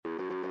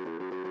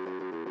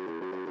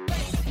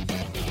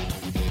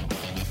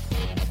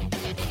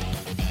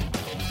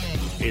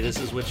Hey,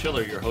 this is Whit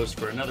Schiller, your host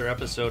for another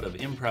episode of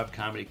Improv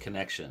Comedy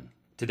Connection.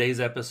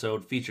 Today's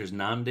episode features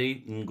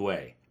Nnamdi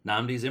Ngwe.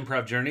 Nnamdi's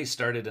improv journey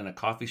started in a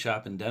coffee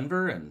shop in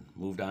Denver and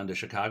moved on to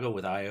Chicago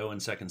with I.O. in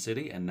Second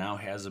City and now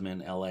has him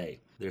in L.A.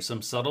 There's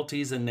some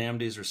subtleties in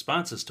Nnamdi's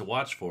responses to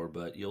watch for,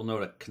 but you'll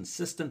note a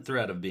consistent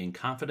thread of being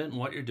confident in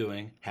what you're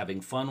doing,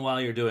 having fun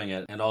while you're doing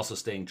it, and also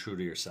staying true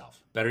to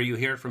yourself. Better you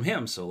hear it from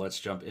him, so let's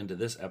jump into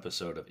this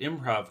episode of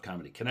Improv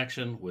Comedy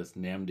Connection with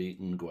Nnamdi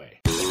Ngwe.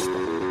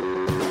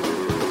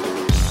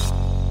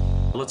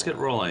 Let's get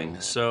rolling.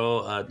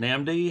 So,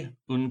 Nnamdi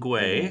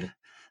Ngwe,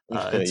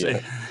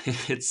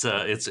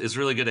 it's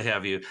really good to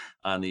have you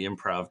on the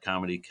Improv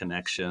Comedy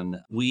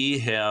Connection. We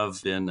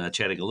have been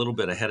chatting a little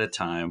bit ahead of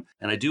time,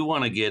 and I do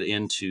want to get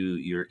into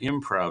your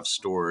improv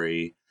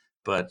story.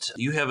 But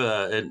you have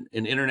an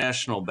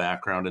international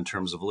background in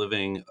terms of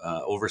living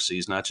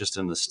overseas, not just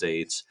in the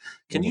States.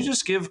 Can you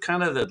just give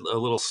kind of a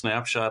little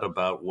snapshot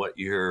about what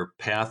your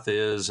path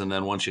is? And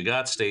then once you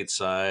got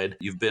stateside,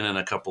 you've been in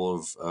a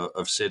couple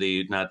of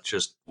cities, not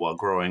just while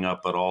growing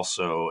up, but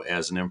also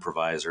as an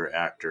improviser,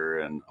 actor,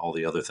 and all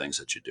the other things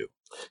that you do.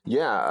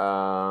 Yeah,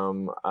 I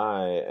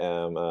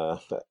am,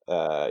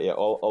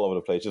 all over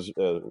the place. Just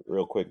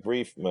real quick,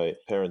 brief. My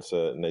parents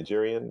are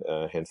Nigerian,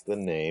 hence the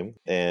name.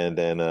 And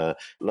then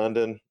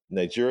London,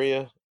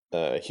 Nigeria,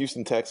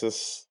 Houston,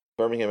 Texas,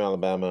 Birmingham,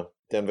 Alabama,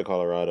 Denver,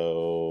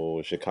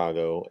 Colorado,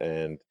 Chicago,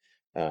 and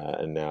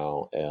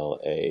now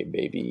LA,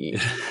 baby.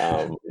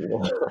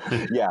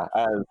 Yeah,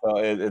 and so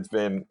it's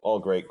been all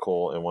great,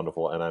 cool, and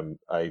wonderful. And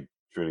I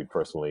truly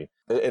personally,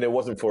 and it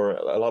wasn't for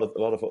a lot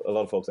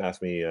of folks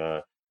ask me.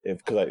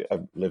 Because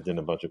I've lived in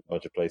a bunch of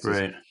places,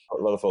 Right.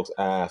 A lot of folks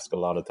ask a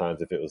lot of times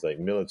if it was like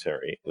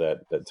military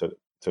that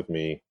took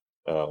me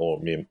or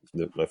me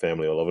and my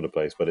family all over the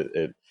place, but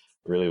it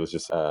really was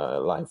just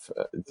life,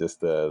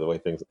 just the way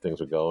things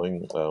were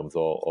going. It's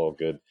all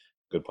good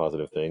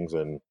positive things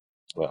and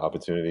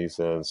opportunities,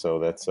 and so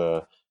that's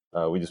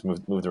we just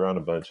moved around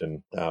a bunch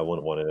and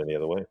wouldn't want it any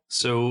other way.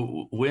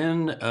 So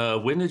when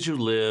did you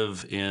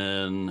live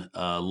in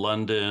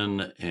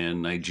London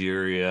and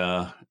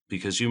Nigeria?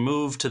 Because you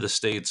moved to the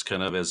States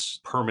kind of as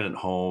permanent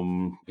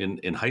home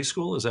in high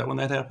school. Is that when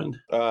that happened?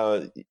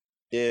 Just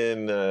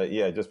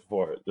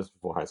before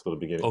high school,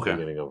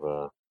 beginning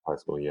of high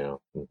school, yeah.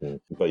 Mm-hmm.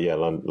 But yeah,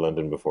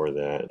 London before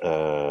that,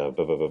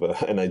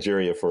 and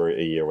Nigeria for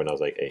a year when I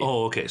was like 8.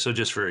 Oh, okay. So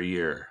just for a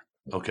year.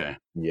 Okay.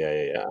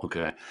 Yeah.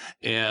 Okay.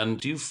 And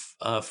do you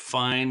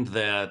find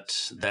that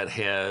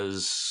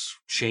has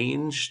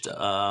changed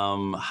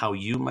how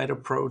you might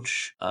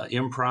approach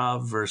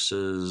improv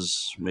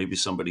versus maybe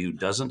somebody who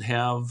doesn't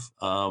have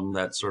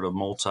that sort of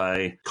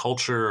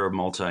multi-culture or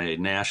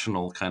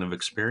multinational kind of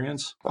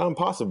experience?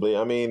 Possibly.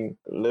 I mean,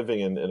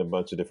 living in a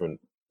bunch of different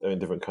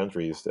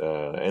countries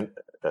and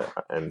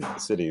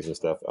cities and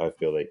stuff, I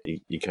feel like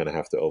you kind of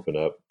have to open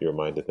up your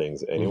mind to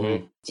things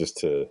anyway, just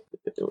to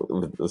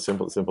the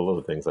simple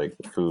little things like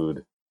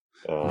food,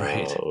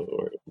 right,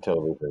 or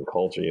television,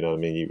 culture. You know what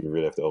I mean? You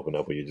really have to open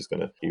up, or you're just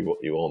you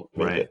won't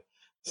make it.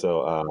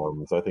 So,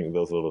 so I think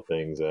those little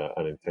things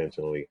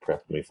unintentionally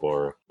prepped me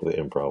for the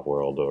improv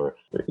world, or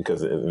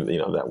because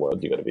that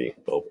world you got to be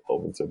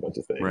open to a bunch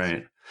of things.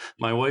 Right.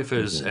 My wife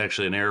is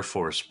actually an Air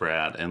Force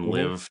brat and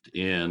lived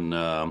in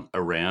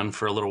Iran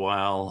for a little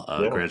while.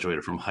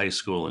 Graduated from high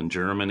school in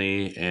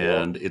Germany,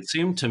 and it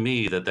seemed to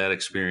me that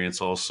experience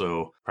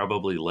also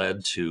probably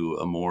led to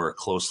a more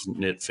close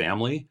knit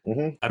family.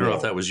 I don't know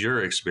if that was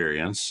your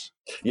experience.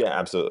 Yeah,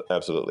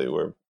 absolutely.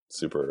 We're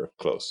super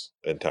close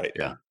and tight.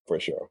 Yeah. For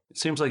sure. It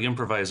seems like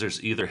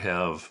improvisers either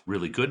have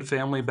really good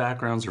family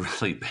backgrounds or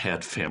really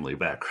bad family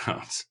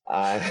backgrounds.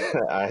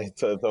 I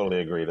totally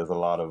agree. There's a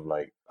lot of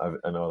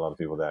I know a lot of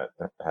people that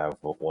have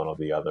one or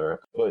the other,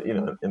 but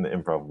in the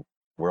improv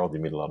world, you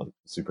meet a lot of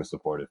super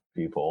supportive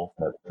people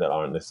that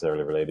aren't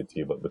necessarily related to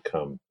you, but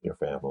become your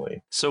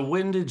family. So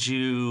when did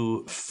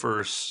you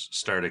first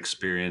start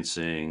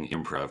experiencing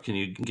improv? Can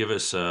you give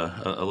us a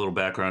little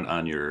background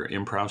on your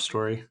improv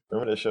story?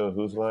 Remember the show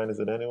Whose Line Is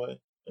It Anyway?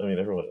 I mean,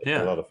 a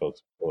lot of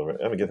folks.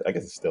 I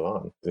guess it's still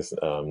on. Just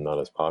not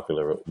as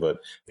popular, but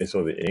it's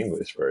sort of the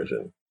English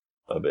version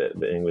of it.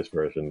 The English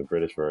version, the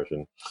British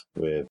version,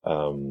 with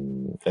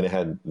and it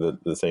had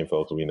the same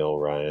folks we know,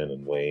 Ryan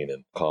and Wayne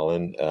and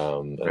Colin.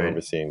 I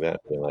remember seeing that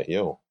and like,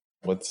 yo,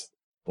 what's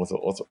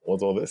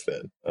all this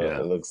then?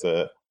 It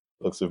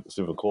looks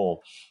super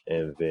cool.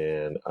 And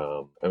then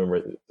I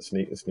remember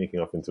sneaking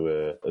off into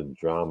a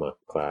drama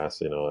class,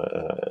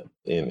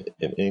 in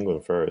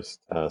England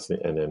first,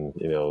 and then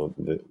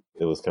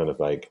it was kind of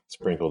like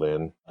sprinkled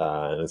in,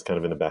 and it's kind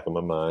of in the back of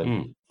my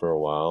mind for a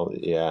while.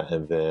 Yeah,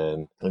 and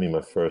then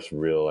my first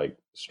real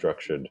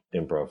structured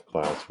improv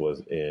class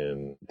was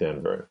in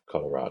Denver,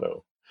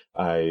 Colorado.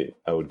 I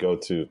would go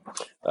to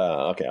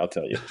okay, I'll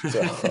tell you.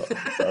 So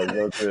I would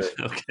go to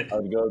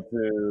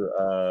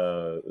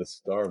the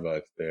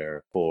Starbucks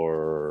there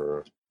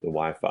for the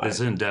Wi-Fi.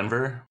 Is it in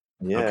Denver?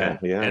 Yeah,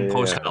 okay. And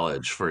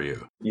post-college for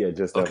you? Yeah,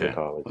 just after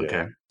college. Yeah.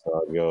 Okay.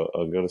 So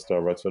I'll go to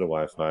Starbucks for the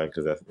Wi-Fi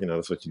because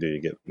that's what you do.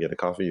 You get a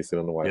coffee, you sit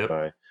on the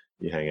Wi-Fi,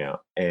 you hang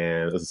out,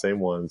 and it was the same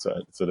one.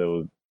 So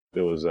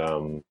there was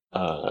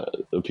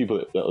the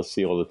people that I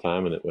see all the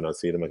time, and when I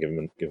see them, I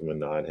give them a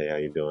nod. Hey, how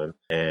you doing?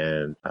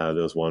 And there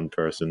was one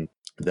person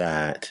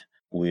that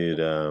would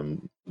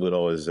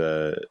always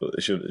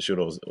should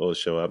always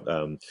show up.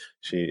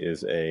 She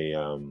is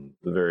a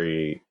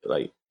very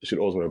like she'd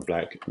always wear a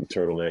black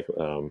turtleneck,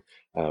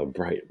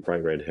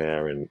 bright red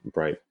hair, and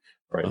bright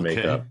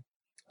makeup. Okay.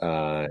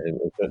 And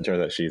it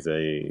turns out she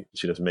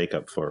does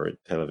makeup for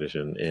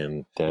television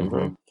in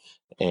Denver,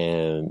 Mm-hmm.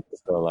 and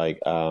so like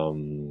her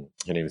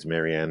name is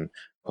Marianne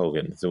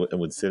Hogan. So and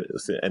would sit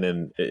and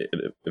then it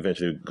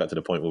eventually got to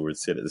the point where we'd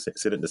sit at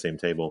the same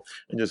table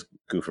and just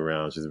goof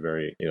around. She's a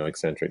very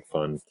eccentric,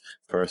 fun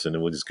person,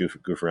 and we'll just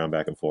goof around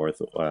back and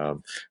forth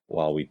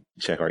while we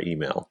check our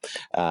email.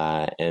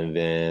 And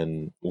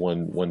then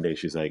one day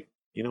she's like,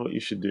 you know what you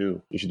should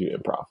do? You should do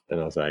improv.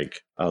 And I was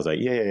like,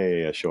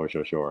 yeah,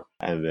 sure.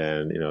 And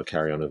then,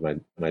 carry on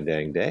with my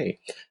dang day.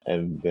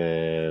 And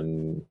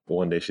then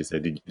one day she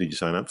said, did you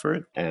sign up for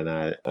it? And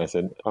I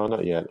said, oh,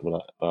 not yet.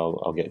 Well,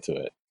 I'll get to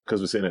it.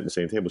 Because we're sitting at the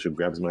same table, she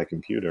grabs my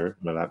computer,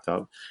 my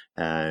laptop,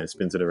 and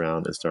spins it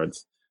around and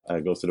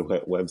goes to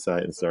the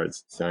website and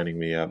starts signing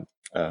me up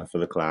for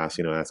the class,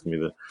 asking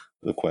me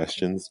the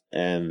questions.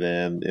 And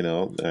then,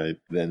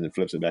 then it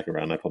flips it back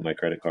around. I put my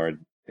credit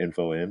card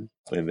info in,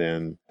 and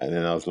then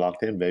I was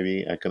locked in,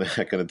 baby. I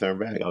couldn't turn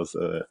back. I was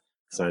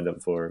signed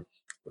up for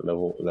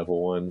level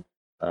one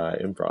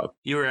improv.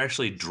 You were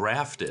actually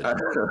drafted I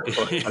into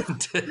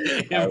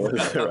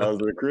improv.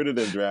 was recruited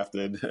and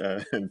drafted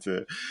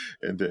into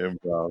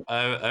improv.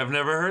 I've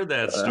never heard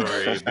that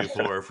story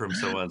before from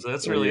someone, so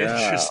that's really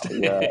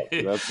interesting. Yeah.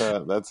 That's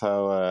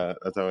how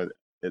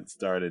it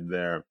started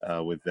there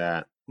with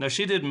that. Now,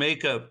 she did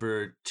makeup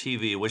for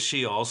TV. Was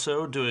she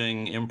also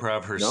doing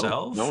improv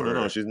herself?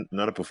 No. She's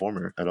not a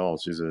performer at all.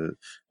 She's an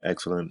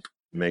excellent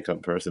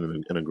makeup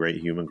person and a great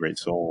human, great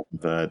soul.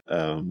 But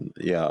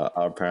yeah,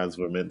 our paths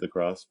were meant to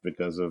cross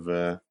because of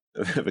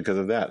because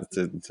of that.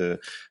 To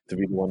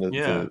be the one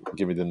to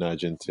give me the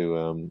nudge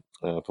into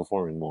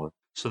performing more.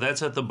 So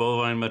that's at the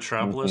Bovine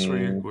Metropolis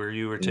where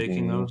you were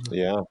taking those?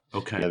 Yeah.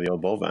 Okay. Yeah, the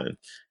old Bovine.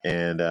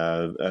 And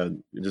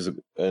just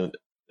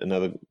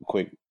another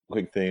quick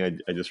thing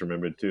I just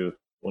remembered too.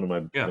 One of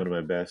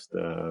my best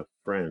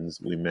friends.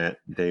 We met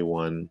day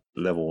one,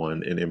 level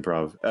one in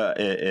improv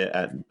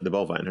at the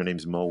Bovine. Her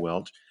name's Mo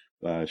Welch.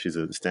 She's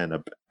a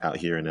stand-up out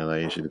here in LA,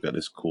 and she's got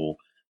this cool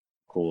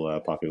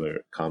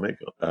popular comic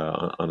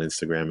on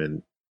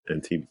Instagram and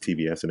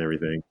TBS and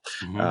everything.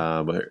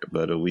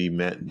 But we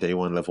met day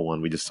one, level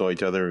one. We just saw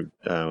each other,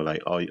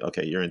 like, oh,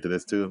 okay, you're into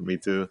this too, me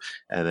too,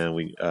 and then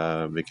we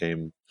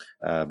became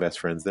best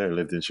friends there.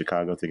 Lived in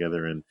Chicago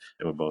together, and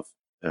we're both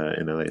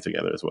in LA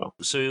together as well.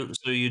 So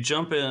you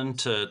jump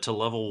into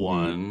level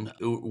one.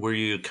 Were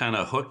you kind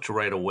of hooked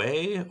right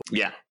away?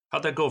 Yeah.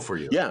 How'd that go for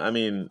you? Yeah, I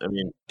mean,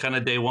 kind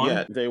of day one.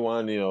 Yeah, day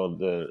one.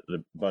 The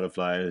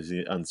butterflies,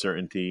 the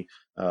uncertainty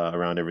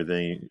around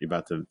everything. You're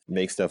about to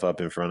make stuff up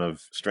in front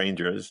of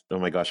strangers. Oh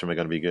my gosh, am I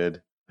going to be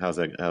good? How's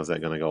that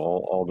going to go?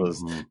 All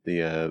those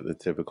the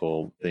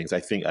typical things.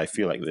 I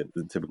feel like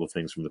the typical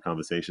things from the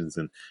conversations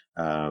and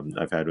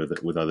I've had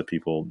with other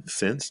people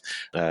since.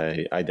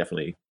 I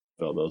definitely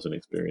felt those and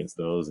experienced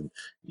those, and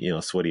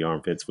sweaty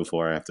armpits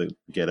before I have to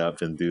get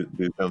up and do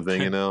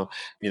something.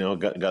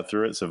 Got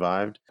through it,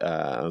 survived.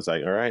 I was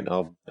like, all right,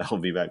 I'll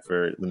be back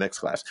for the next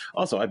class.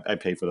 Also, I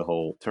paid for the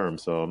whole term,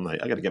 so I'm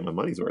like, I got to get my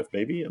money's worth,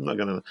 baby. I'm not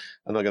gonna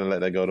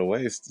let that go to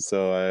waste.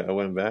 So I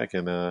went back,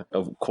 and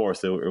of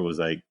course, it was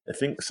like, I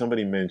think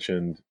somebody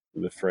mentioned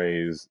the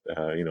phrase,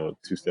 2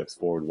 steps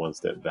forward, 1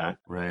 step back,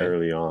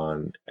 early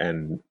on,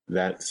 and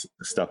that's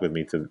stuck with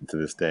me to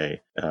this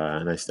day.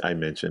 And I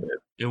mentioned it.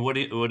 And what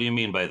do you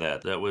mean by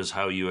that? That was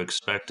how you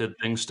expected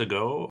things to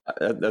go?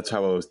 That's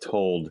how I was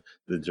told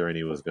the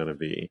journey was going to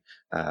be.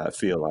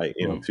 Feel like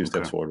 2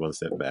 steps forward, 1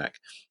 step back,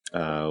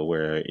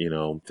 where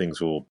things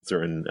will,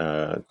 certain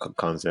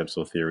concepts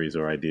or theories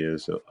or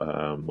ideas or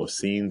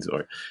scenes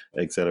or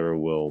etc.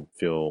 will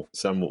feel,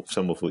 some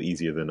will feel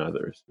easier than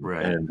others,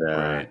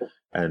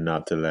 and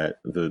not to let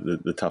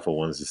the tougher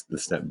ones, just the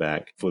step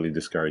back, fully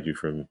discourage you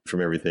from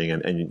everything,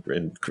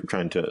 and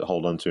trying to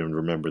hold on to and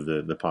remember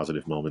the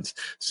positive moments,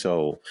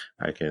 so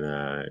I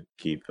can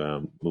keep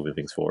moving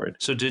things forward.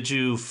 So did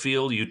you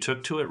feel you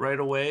took to it right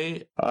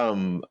away?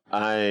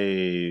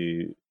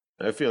 I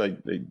feel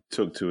like they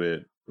took to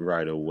it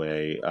right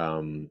away.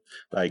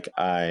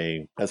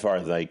 As far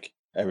as like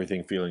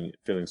everything feeling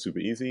super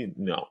easy,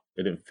 no,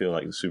 it didn't feel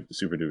like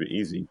super duper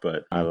easy,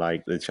 but I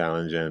like the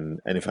challenge,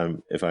 and if I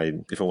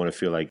want to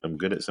feel like I'm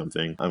good at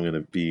something, I'm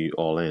gonna be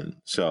all in.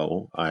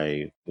 So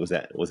I was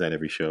at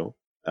every show.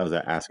 I was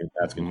asking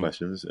Hmm.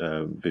 questions,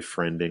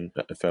 befriending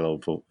fellow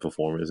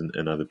performers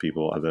and other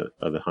people,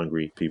 other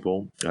hungry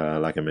people.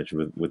 Like I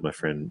mentioned with my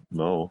friend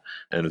Mo,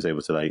 and was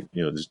able to like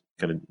just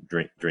kind of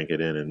drink it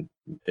in, and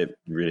it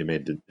really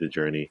made the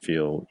journey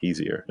feel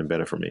easier and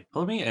better for me.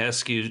 Let me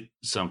ask you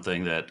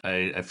something that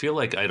I feel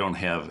like I don't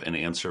have an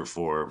answer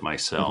for Hmm.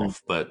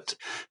 myself, but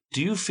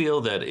do you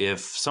feel that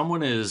if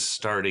someone is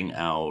starting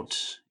out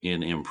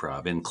in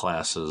improv, in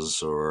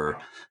classes,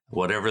 or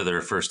whatever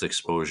their first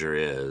exposure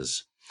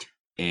is,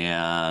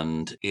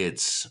 and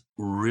it's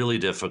really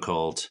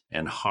difficult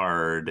and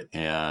hard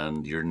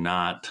and you're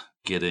not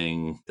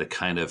getting the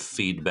kind of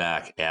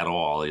feedback at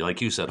all,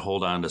 like you said,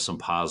 hold on to some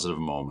positive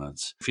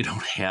moments, if you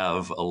don't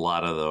have a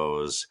lot of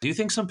those, do you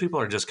think some people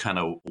are just kind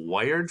of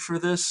wired for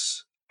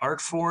this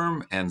art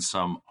form and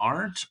some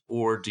aren't,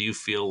 or do you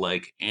feel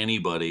like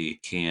anybody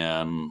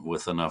can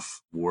with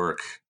enough work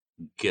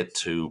get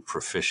to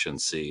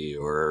proficiency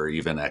or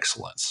even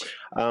excellence?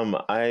 I'm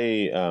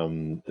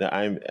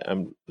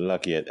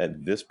lucky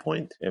at this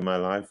point in my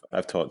life.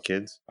 I've taught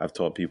kids. I've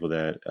taught people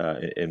that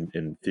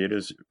in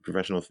theaters,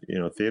 professional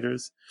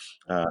theaters,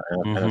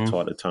 and I've Hmm.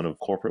 taught a ton of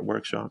corporate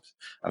workshops.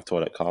 I've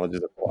taught at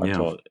colleges. I've Yeah.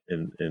 taught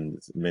in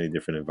many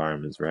different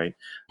environments. Right,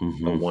 a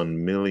Hmm.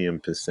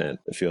 1,000,000%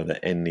 feel that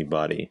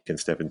anybody can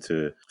step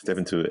into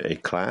a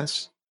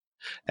class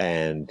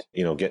and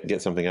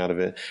get something out of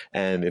it,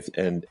 and if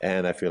and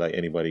I feel like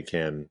anybody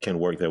can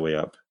work their way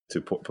up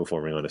to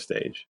performing on a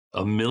stage.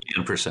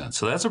 1,000,000%.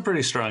 So that's a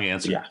pretty strong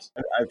answer. Yes,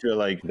 I feel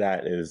like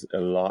that is a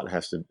lot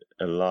has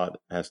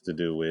to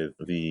do with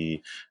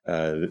the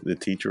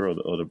teacher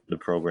or the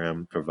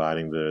program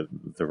providing the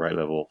right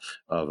level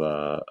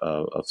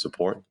of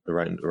support, the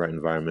right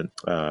environment,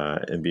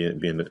 and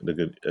being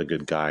a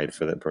good guide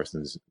for that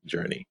person's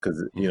journey.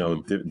 Because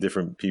Hmm.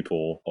 different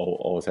people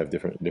always have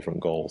different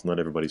goals. Not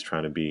everybody's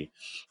trying to be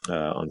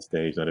on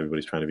stage. Not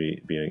everybody's trying to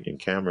be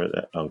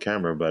on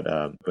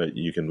camera. But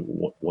you can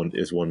one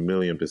is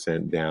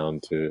 1,000,000% down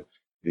to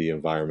the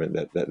environment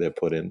that they're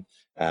put in,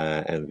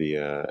 and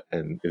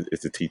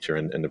it's the teacher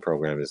and the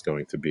program is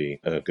going to be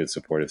a good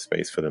supportive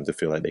space for them to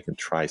feel like they can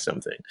try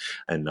something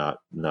and not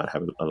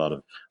have a lot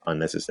of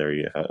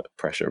unnecessary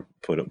pressure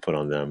put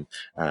on them,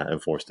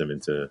 and force them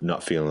into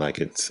not feeling like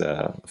it's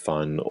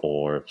fun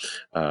or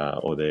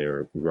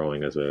they're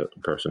growing as a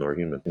person or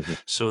human. Hmm.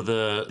 So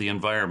the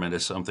environment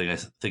is something I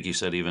think you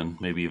said even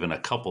maybe even a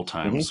couple Hmm.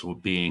 times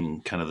being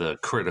kind of the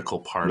critical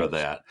part of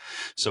Yes. that.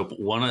 So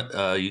one,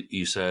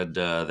 you said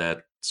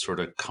that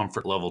sort of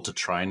comfort level to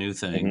try new Hmm.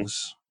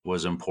 things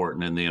was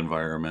important in the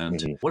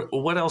environment. Hmm.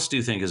 What else do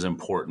you think is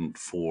important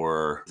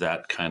for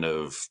that kind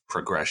of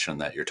progression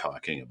that you're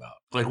talking about?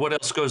 Like what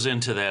else goes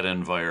into that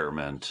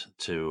environment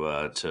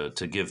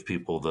to give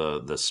people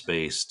the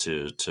space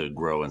to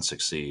grow and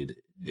succeed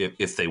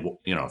if they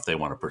if they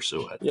want to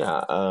pursue it?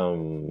 Yeah,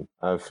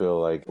 I feel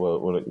like, well,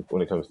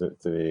 when it comes to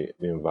the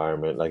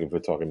environment, like if we're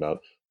talking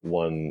about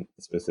one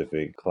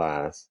specific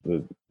class,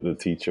 the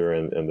teacher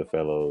and the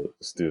fellow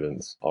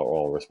students are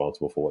all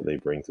responsible for what they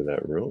bring to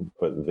that room,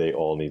 but they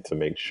all need to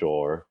make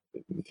sure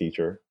the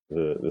teacher,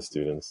 the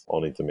students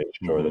all need to make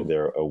sure that Hmm.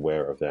 they're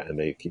aware of that, and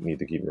they need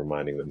to keep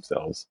reminding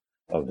themselves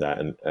of that,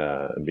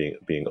 and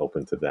being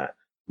open to that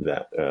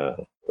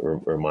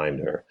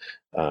reminder,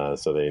 Hmm.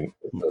 so they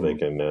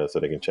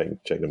can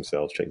check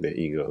themselves, check their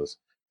egos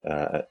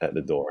at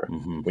the door.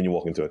 Hmm. When you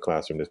walk into a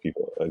classroom, there's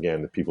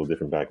people,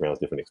 different backgrounds,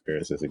 different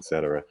experiences,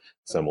 etc.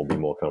 Some will be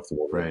more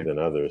comfortable Right. than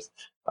others,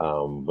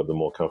 but the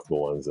more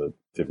comfortable ones are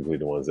typically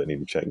the ones that need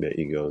to check their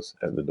egos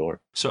at the door.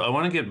 So I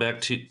want to get back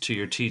to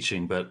your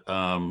teaching, but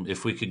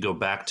if we could go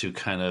back to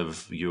kind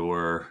of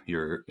your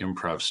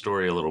improv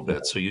story a little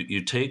bit. So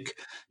you take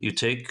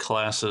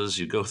classes,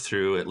 you go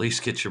through, at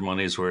least get your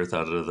money's worth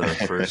out of the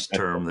first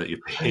term that you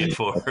paid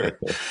for,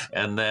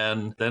 and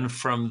then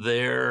from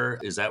there,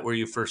 is that where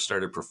you first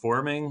started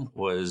performing?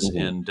 Was Mhm.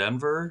 in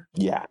Denver,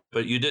 Yeah.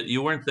 but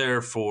you weren't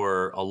there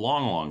for a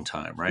long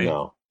time, right?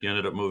 No. You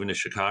ended up moving to Uh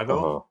Chicago.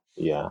 huh.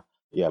 Yeah.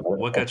 Yeah.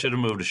 What got you to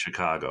move to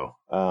Chicago?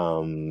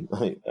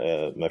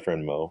 My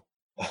friend Mo.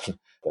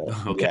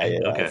 Yeah, Okay,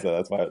 yeah. okay. So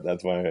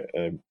that's why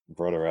I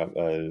brought her up.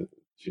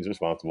 She's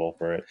responsible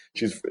for it.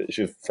 She's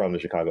from the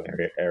Chicago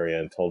area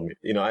and told me,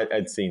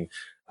 I'd seen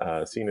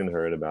and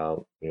heard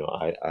about,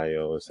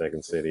 IO,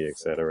 Second City,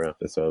 etc.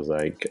 So I was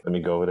like, let me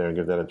go over there and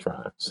give that a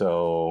try.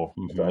 So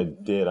I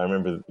Hmm. did. I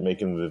remember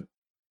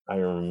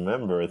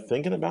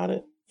thinking about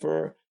it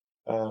for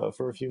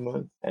a few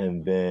months,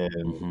 and then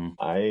Hmm.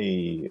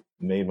 I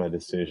made my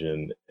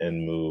decision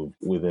and moved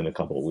within a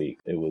couple of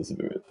weeks. It was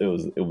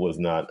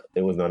not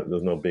there was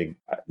no big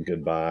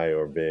goodbye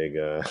or big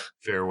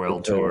Farewell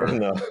tour.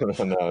 no,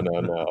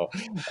 no.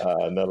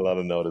 Not a lot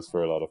of notice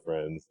for a lot of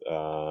friends.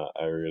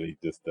 I really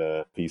just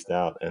pieced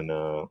out, and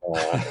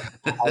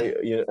I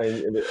you know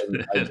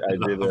I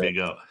did Off you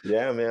go.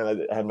 yeah,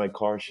 man. I had my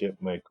car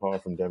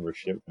from Denver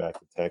shipped back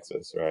to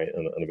Texas, right,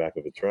 on the back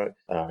of a truck.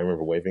 I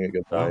remember waving it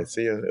goodbye. Oh,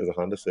 See ya. It was a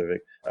Honda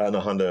Civic, no,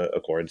 Honda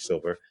Accord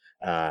Silver.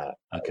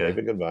 Okay.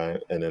 Waved goodbye,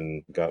 and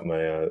then got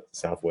my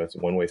Southwest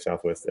one-way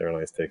Southwest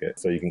Airlines ticket.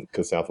 So you can,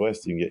 because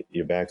Southwest, you can get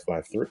your bags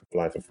fly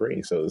for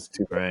free. So it's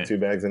Right. two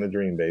bags and a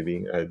dream,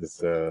 baby. I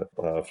just got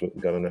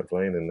on that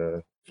plane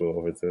and flew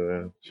over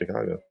to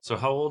Chicago. So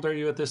how old are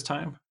you at this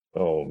time?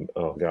 Oh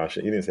gosh,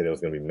 you didn't say there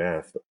was going to be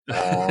math.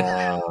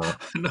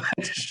 No,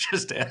 I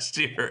just asked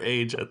you your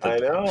age at the I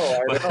time, know, I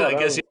but know. I That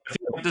guess was you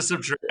have to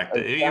subtract.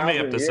 a You may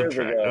have thousand to years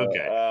subtract. Okay.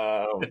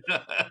 ago.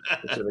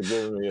 You should have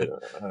given me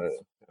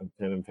a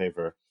pen and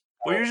paper.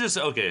 Well, you're just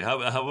okay. How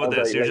I about was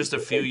this? like You're just a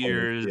few late 20s.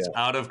 years Yeah.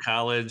 out of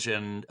college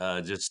and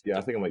just Yeah,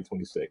 I think I'm like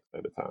 26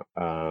 at the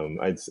time.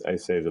 I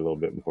saved a little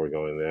bit before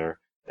going there,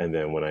 and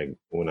then when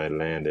I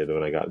landed,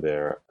 when I got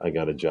there, I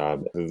got a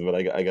job. But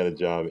I got a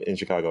job in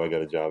Chicago. I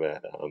got a job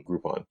at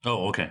Groupon,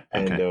 oh, okay,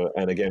 okay,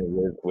 and again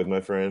with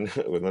my friend,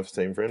 with my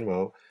same friend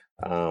Mo.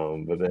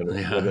 But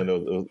yeah. then there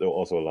were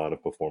also a lot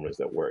of performers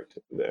that worked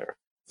there.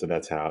 So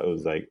that's how it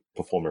was like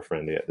performer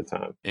friendly at the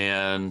time.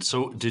 And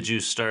so, did you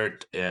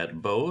start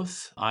at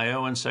both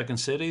IO and Second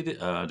City?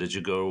 Did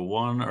you go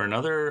one or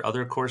another?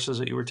 Other courses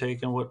that you were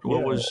taking? Yeah,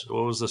 what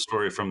was the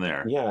story from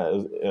there? yeah, it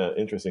was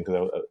interesting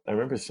because I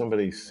remember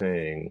somebody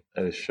saying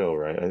at a show,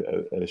 right?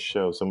 At a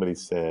show, somebody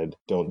said,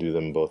 "Don't do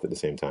them both at the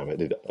same time." I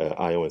did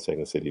Iowa and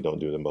Second City. Don't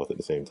do them both at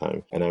the same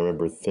time. And I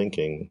remember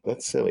thinking,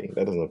 "That's silly.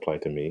 That doesn't apply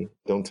to me.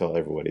 Don't tell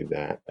everybody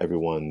that.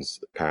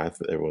 Everyone's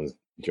path, everyone's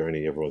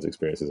journey, everyone's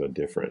experiences are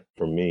different.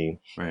 For me,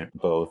 Right.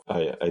 both.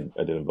 I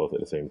did them both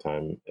at the same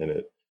time, and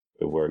it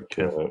worked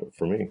Okay.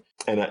 for me.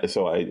 And I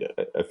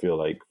feel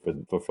like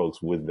for folks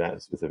with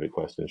that specific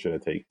question, should I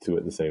take two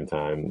at the same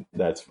time?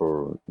 That's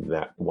for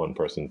that one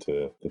person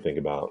to think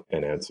about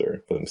and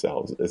answer for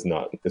themselves. It's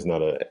not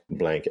a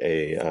blank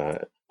a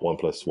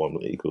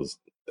 1+1 equals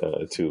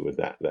 2 with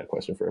that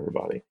question for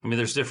everybody. I mean,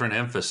 there's different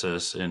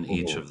emphasis in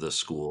each Hmm. of the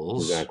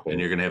schools, and Exactly.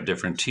 you're going to have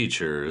different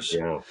teachers.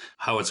 Yeah.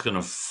 How it's going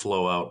to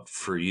flow out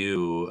for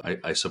you,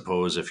 I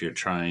suppose, if you're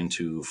trying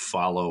to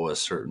follow a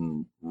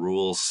certain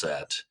rule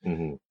set,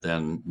 Hmm.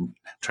 then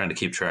trying to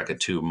keep track of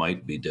two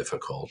might be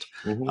difficult.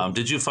 Hmm.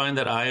 Did you find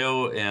that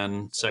IO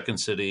and Second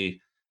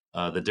City,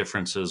 the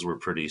differences were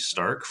pretty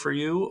stark for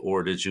you,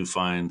 or did you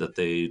find that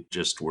they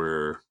just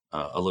were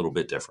a little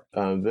bit different?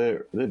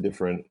 They're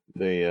different.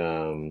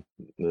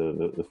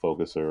 The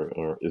focus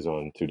is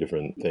on two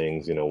different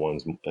things. You know,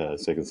 one's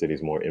Second City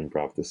is more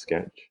improv to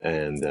sketch,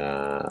 and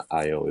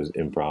IO is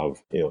improv.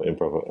 You know,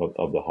 improv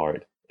of the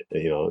heart.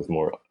 You know, it's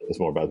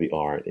more about the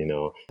art. You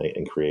know,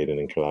 and creating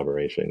and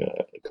collaboration.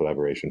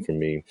 Collaboration for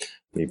me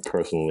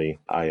personally,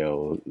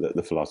 IO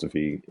the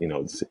philosophy. You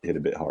know, hit a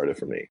bit harder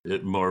for me.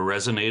 It more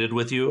resonated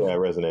with you? Yeah, it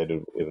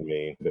resonated with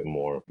me a bit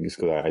more just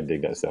because I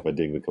dig that stuff. I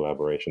dig the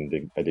collaboration.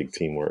 I dig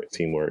teamwork.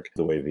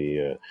 The way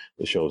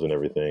the shows and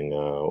everything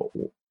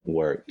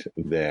worked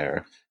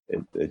there.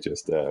 It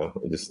just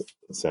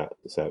sat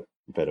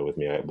better with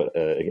me.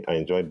 I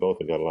enjoyed both.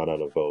 I got a lot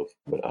out of both.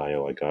 But I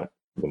got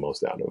the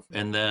most out of.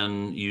 And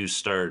then you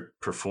start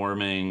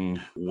performing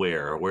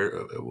where?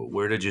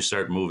 Where did you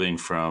start moving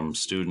from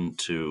student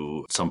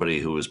to somebody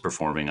who was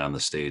performing on the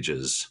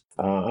stages?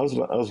 I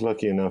was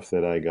lucky enough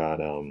that I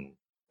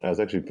was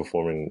actually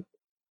performing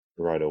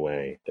right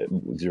away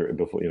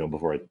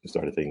before I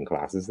started taking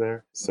classes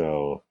there.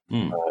 So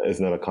Hmm. it's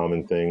not a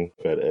common thing,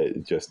 but it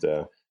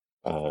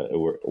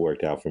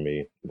worked out for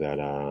me that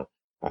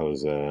I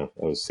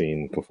was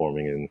seen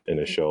performing in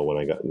a show when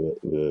I got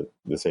the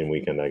same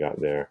weekend I got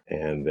there,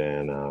 and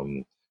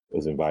then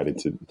was invited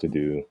to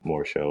do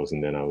more shows,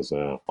 and then I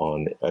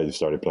just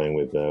started playing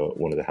with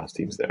one of the house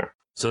teams there.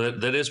 So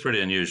that is pretty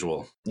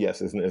unusual.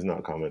 Yes, it's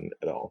not common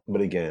at all.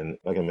 But again,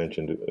 like I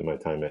mentioned in my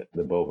time at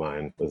the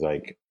Bovine, was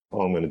like,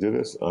 oh, I'm going to do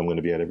this. I'm going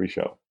to be at every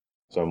show.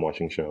 So I'm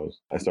watching shows.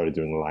 I started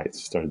doing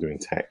lights, started doing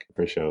tech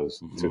for shows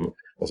Hmm. too.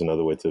 That's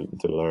another way to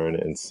learn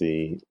and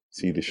see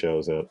the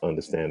shows and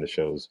understand the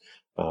shows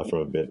from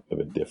a bit of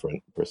a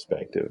different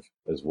perspective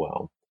as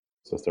well.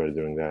 So I started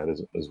doing that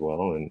as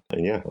well, and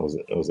yeah, I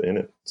was in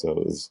it.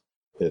 So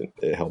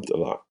it helped a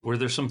lot. Were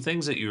there some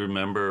things that you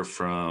remember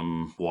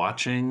from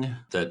watching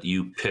that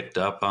you picked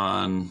up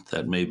on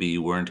that maybe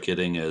you weren't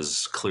getting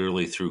as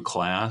clearly through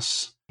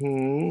class?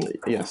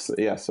 Yes,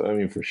 yes. I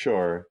mean, for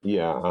sure.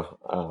 Yeah.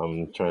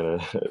 I'm trying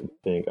to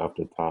think off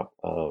the top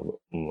of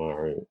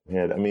my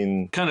head. I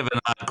mean, Kind of an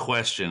odd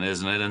question,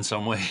 isn't it, in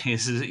some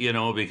ways?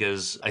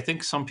 Because I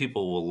think some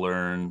people will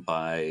learn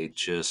by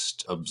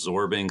just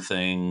absorbing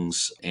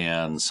things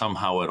and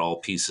somehow it all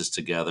pieces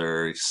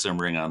together,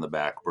 simmering on the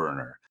back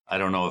burner. I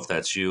don't know if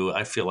that's you.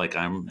 I feel like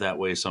I'm that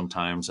way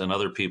sometimes. And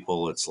other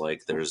people, it's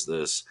like there's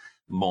this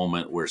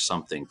moment where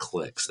something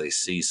clicks. They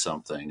see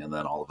something, and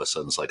then all of a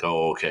sudden it's like,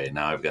 oh, okay,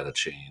 now I've got to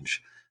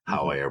change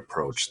how mhm, I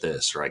approach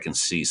this, or I can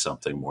see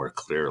something more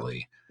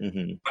clearly.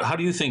 mhm. But how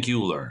do you think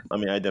you learn? I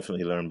mean, I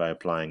definitely learned by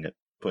applying it.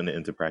 putting it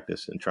into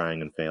practice and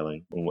trying and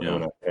failing. And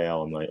when I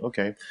fail, I'm like,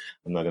 okay,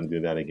 I'm not going to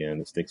do that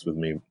again. It sticks with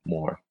me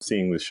more.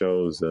 Seeing the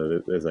shows,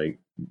 there's like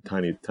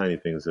tiny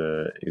things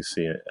you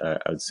see. I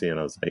would see, and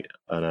I was like,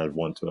 and I'd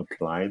want to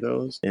apply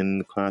those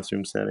in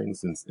classroom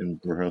settings and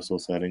in rehearsal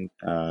settings,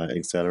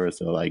 etc.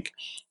 So like,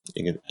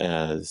 you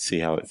can see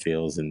how it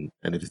feels, and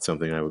if it's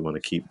something I would want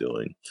to keep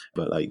doing.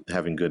 But like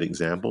having good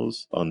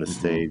examples on the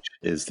stage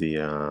is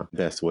the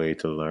best way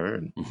to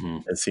learn,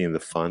 and seeing the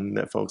fun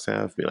that folks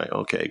have, be like,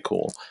 okay,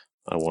 cool.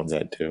 I want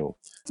that too.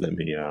 Let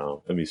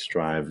me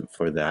strive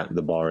for that.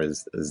 The bar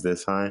is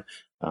this high.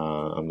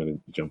 I'm going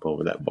to jump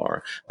over that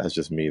bar. That's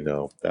just me,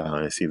 though.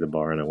 I see the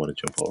bar and I want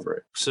to jump over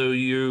it. So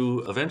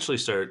you eventually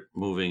start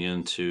moving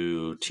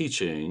into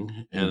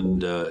teaching,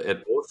 and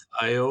at both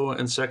IO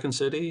and Second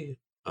City.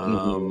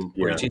 Were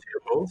you teaching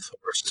at both,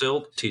 or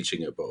still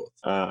teaching at both?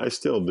 I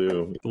still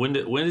do. When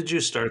did you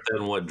start that,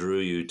 and what drew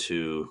you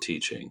to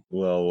teaching?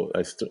 Well,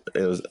 it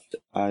was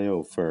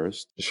IO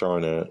first.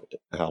 Sharna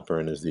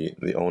Halpern is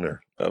the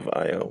owner of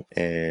IO,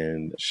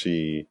 and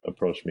she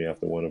approached me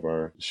after one of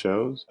our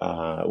shows.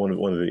 One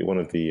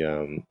of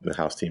the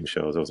house team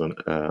shows. I was on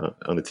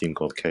a team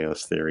called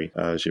Chaos Theory.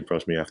 She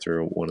approached me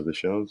after one of the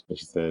shows, and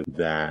she said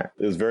that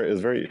it was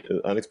very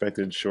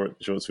unexpected,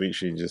 short, sweet.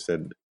 She just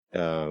said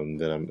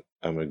that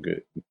I'm a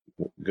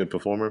good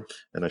performer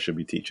and I should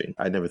be teaching.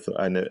 I never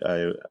thought I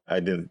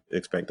didn't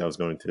expect I was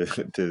going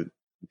to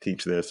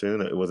teach there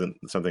soon. It wasn't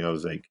something I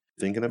was like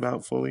thinking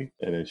about fully.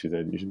 And then she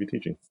said, you should be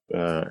teaching.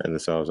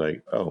 And so I was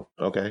like, oh,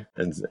 okay.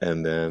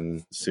 And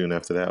then soon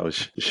after that, I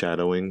was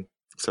shadowing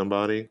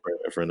somebody,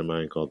 a friend of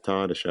mine called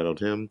Todd. I shadowed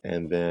him.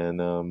 And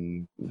then I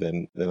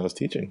was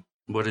teaching.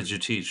 What did you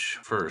teach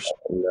first?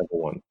 Level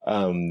one.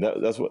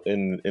 That's what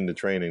in the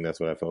training. That's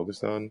what I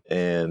focused on,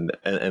 and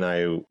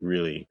I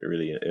really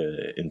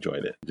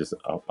enjoyed it. Just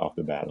off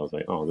the bat, I was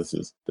like, oh, this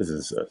is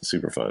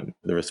super fun.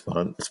 The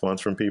response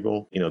from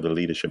people, the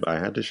leadership I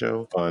had to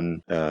show,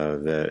 fun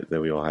that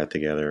we all had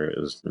together. It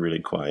was really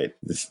quiet.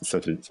 It's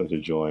such a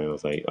joy. I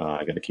was like, oh,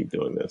 I got to keep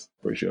doing this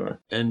for sure.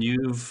 And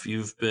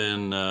you've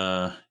been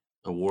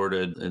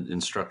awarded an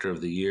Instructor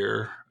of the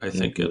Year, I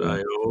think, at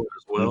IO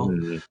as well.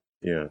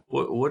 Yeah.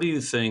 What do you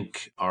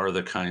think are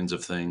the kinds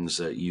of things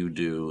that you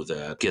do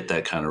that get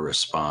that kind of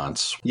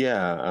response?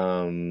 Yeah,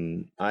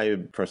 I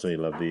personally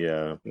love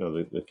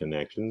the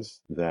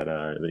connections that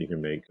you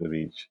can make with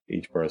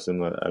each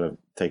person. I've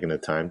taken the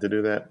time to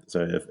do that.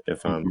 So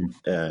if I'm,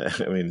 I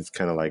mean, it's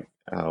kind of like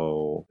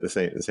how the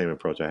same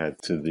approach I had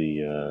to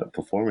the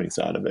performing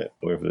side of it,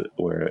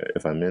 where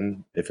if I'm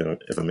in it,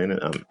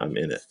 I'm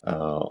in it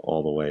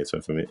all the way. So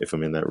if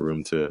I'm in that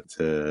room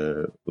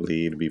to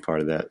lead, be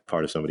part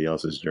of somebody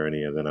else's journey,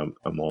 and then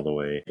I'm all the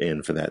way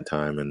in for that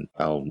time, and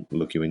I'll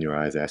look you in your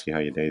eyes, ask you how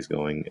your day's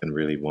going, and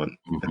really want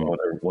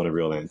a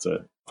real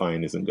answer.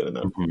 Fine isn't good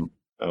enough.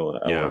 I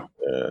want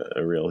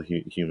a real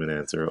human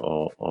answer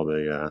all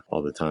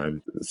the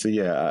time. So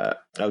yeah,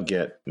 I'll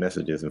get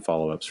messages and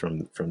follow ups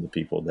from the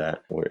people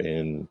that were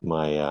in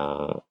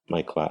my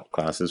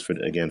classes for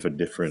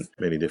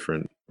many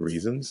different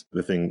reasons.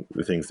 The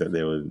things that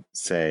they would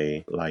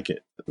say,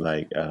 the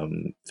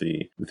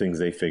things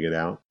they figured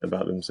out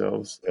about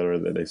themselves, or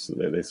that they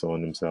saw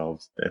in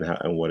themselves,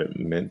 and what it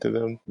meant to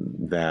them.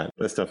 That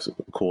stuff's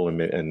cool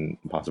and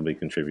possibly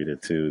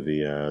contributed to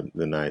the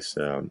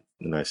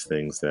nice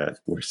things that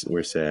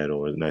were said,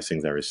 or the nice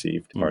things I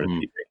received part of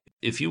teaching.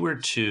 If you were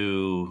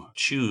to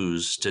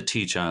choose to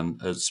teach on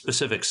a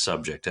specific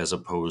subject as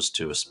opposed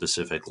to a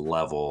specific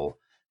level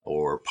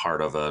or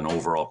part of an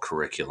overall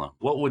curriculum,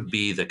 what would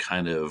be the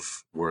kind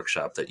of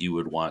workshop that you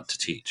would want to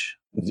teach?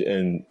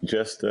 And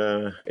just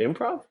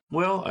improv?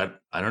 Well,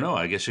 I don't know.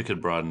 I guess you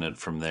could broaden it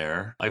from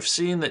there. I've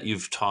seen that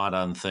you've taught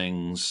on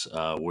things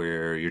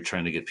where you're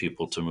trying to get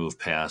people to move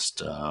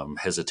past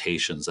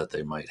hesitations that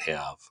they might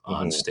have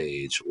on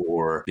stage,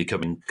 or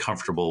becoming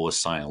comfortable with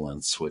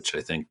silence, which I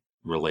think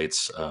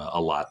relates a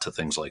lot to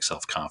things like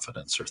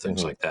self-confidence or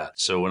things like that.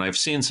 So when I've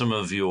seen some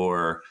of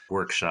your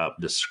workshop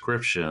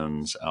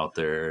descriptions out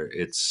there,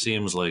 it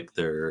seems like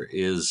there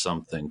is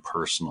something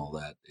personal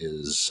that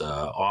is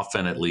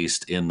often at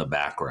least in the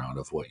background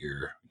of what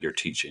you're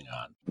teaching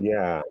on.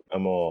 Yeah,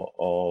 I'm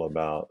all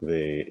about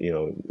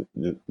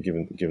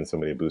giving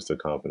somebody a boost of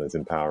confidence,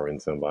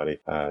 empowering somebody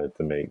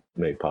to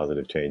make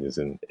positive changes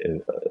in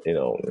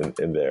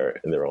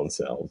their own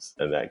selves,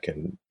 and that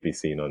can be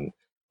seen on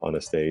a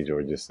stage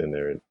or just in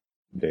their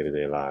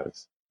day-to-day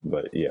lives.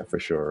 But yeah, for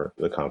sure,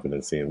 the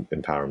confidence and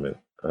empowerment.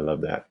 I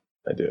love that.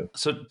 I do.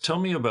 So tell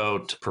me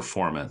about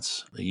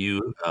performance.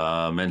 You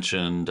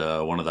mentioned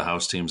one of the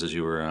house teams that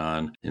you were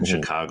on in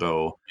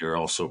Chicago. You're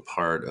also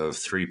part of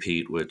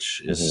Three-Peat,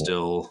 which is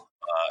still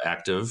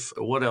active.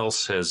 What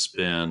else has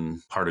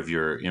been part of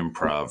your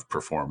improv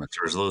performance,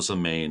 or are those the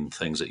main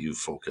things that you've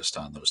focused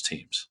on, those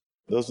teams?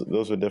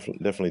 Those were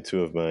definitely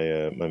two of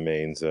my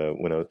mains.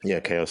 When I was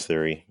Chaos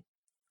Theory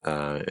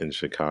in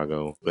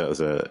Chicago. That was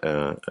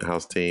a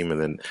house team,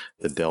 and then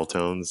the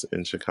Deltones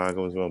in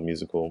Chicago as well,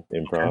 musical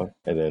improv,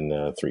 and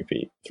then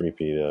Three-Peat.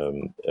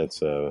 Three-Peat,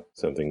 it's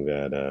something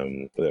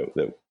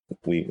that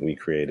we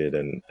created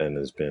and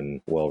has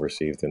been well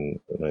received and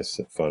a nice,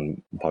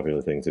 fun,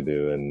 popular thing to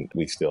do. And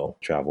we still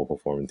travel,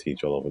 perform, and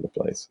teach all over the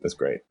place. It's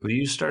great. Well,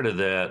 you started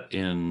that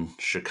in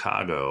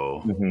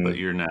Chicago, but Mm-hmm.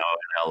 you're now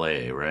in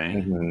LA, right?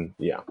 Mm-hmm.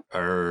 Yeah.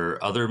 Are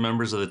other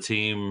members of the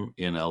team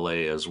in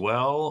LA as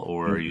well,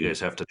 or you Mm-hmm. guys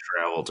have to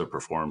travel to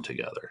perform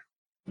together?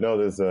 No,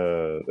 there's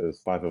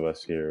five of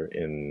us here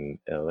in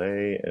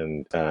LA,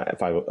 and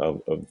five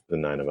of the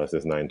nine of us.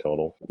 There's nine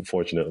total.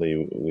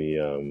 Fortunately, we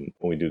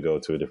when we do go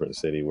to a different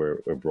city, we're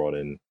brought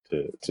in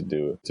to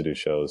do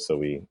shows, so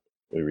we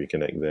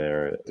reconnect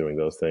there doing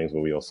those things.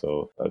 But we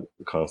also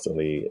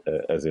constantly,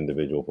 as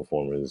individual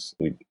performers,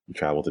 we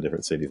travel to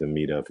different cities and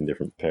meet up in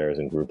different pairs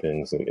and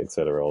groupings, and et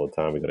cetera, all the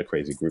time. We got a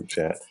crazy group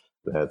chat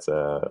that's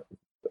Okay.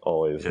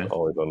 always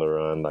on the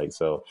run. Like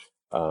so,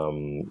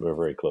 we're a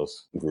very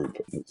close group,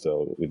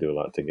 so we do a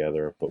lot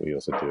together, but we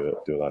also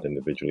do a lot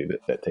individually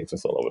that takes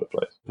us all over the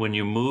place. When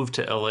you moved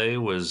to LA,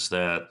 was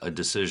that a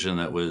decision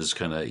that was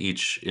kind of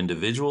each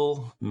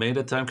individual made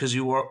at the time? Because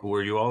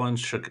were you all in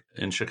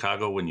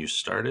Chicago when you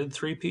started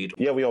Three Pete?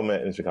 Yeah, we all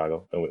met in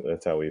Chicago, and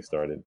that's how we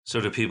started.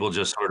 So do people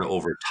just sort of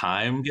over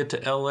time get to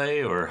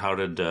LA, or how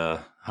did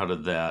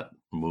that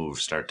move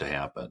start to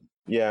happen?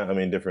 Yeah, I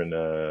mean different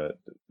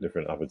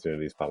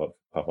opportunities pop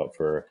up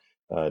for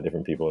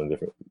different people in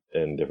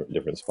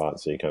different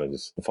spots. So you kind of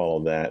just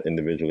follow that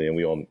individually, and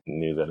we all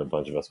knew that a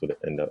bunch of us would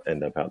end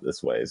up out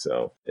this way.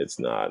 So it's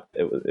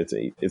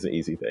an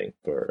easy thing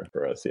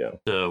for us.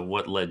 Yeah.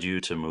 What led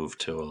you to move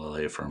to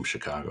LA from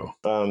Chicago?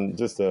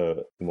 Just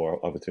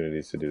more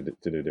opportunities to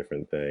do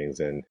different things,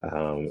 and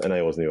I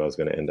always knew I was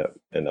going to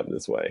end up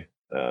this way.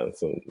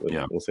 So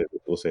Yeah.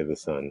 we'll say the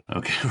sun.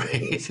 Okay,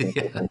 right.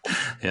 Yeah.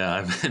 Yeah,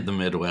 I'm in the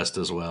Midwest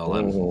as well.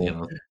 And,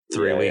 Mhm.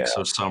 3 weeks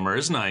Yeah, of summer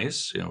is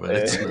nice, but yeah,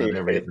 it's not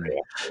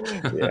everything.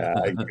 yeah.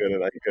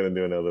 I couldn't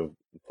do another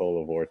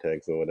polar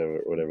vortex or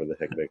whatever the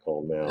heck they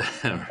call now.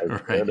 I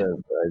Right.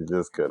 couldn't. I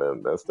just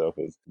couldn't. That stuff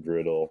is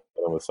brutal.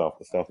 I'm a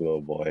soft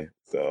little boy,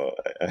 so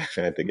I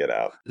had to get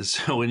out.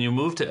 So when you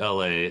move to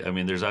LA, I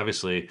mean, there's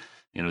obviously,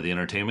 the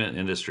entertainment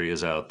industry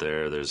is out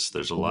there. There's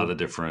a lot Mhm. of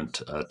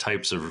different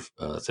types of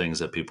things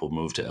that people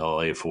move to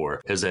LA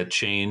for. Has that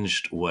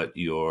changed what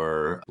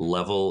your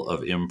level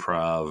of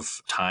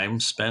improv time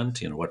spent?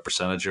 What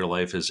percentage of your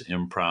life is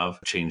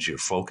improv? Change your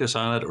focus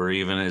on it, or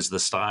even is the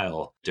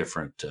style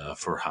different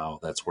for how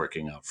that's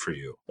working out for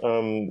you?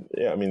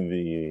 Yeah, I mean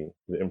the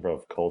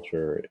improv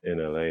culture in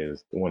LA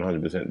is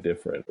 100%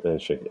 different than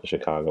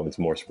Chicago. It's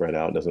more spread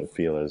out. Doesn't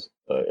feel as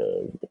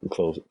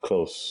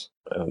close.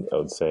 I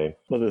would say.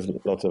 Well, there's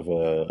lots of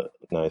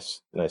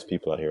nice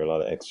people out here. A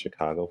lot of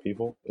ex-Chicago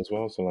people as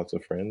well. So lots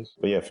of friends.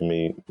 But yeah, for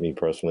me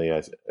personally,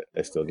 I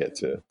still get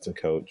to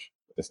coach.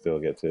 I still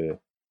get to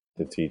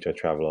teach. I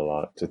travel a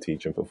lot to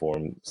teach and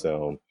perform.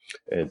 So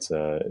it's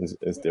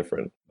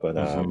different, but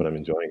I'm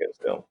enjoying it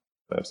still.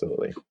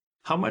 Absolutely.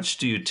 How much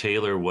do you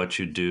tailor what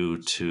you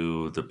do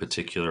to the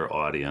particular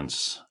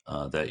audience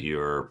that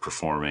you're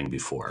performing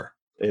before?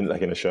 In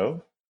a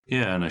show.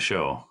 Yeah, in a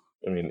show.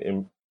 I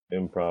mean,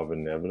 improv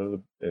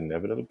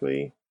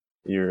inevitably,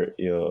 you're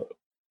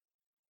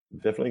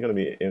definitely going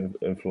to be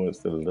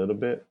influenced a little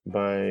bit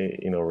by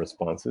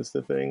responses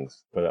to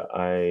things. But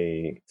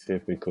I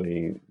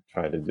typically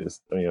try to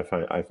just, I mean,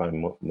 I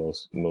find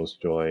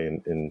most joy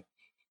in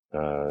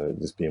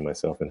just being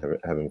myself and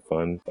having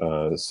fun.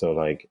 So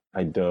like,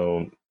 I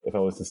don't, if I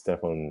was to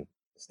step on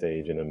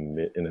stage in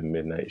a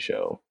midnight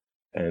show,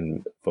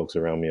 and folks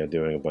around me are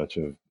doing a bunch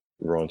of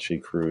raunchy,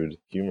 crude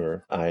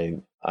humor, I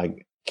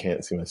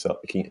can't see myself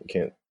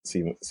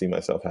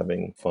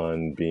having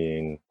fun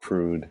being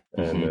crude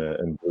Hmm.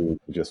 and rude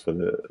just for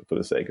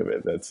the sake of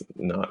it. That's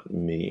not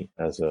me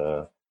as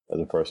a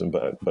person,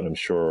 but I'm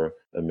sure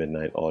a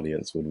midnight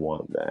audience would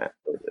want that.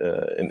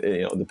 And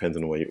it depends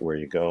on where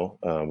you go.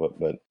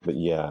 But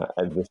yeah,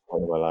 at this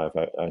point in my life,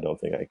 I don't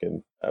think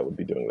I would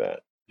be doing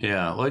that.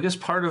 Yeah, well, I guess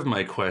part of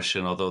my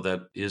question, although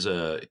that is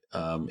a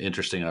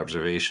interesting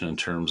observation in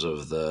terms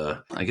of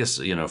I guess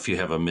if you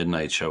have a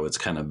midnight show, it's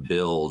kind of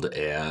billed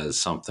as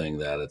something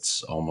that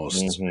it's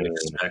almost Hmm.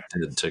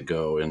 expected to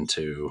go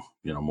into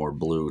more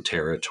blue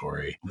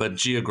territory, but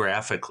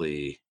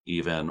geographically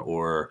even,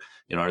 or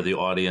are the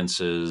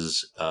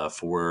audiences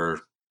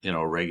for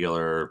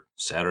regular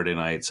Saturday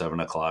night 7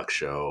 o'clock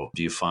show,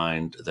 do you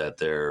find that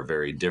they're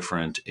very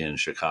different in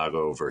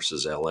Chicago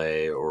versus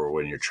LA, or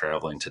when you're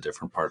traveling to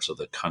different parts of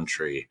the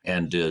country?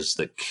 And does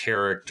the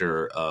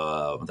character,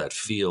 that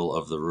feel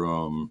of the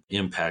room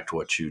impact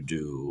what you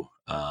do?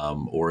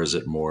 Or is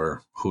it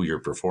more who you're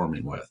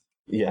performing with?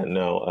 Yeah,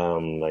 no,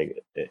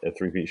 like a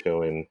three-piece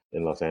show in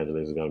Los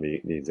Angeles is going to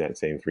be the exact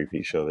same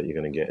three-piece show that you're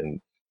going to get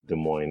in Des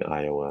Moines,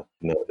 Iowa.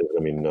 No, there's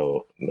going to be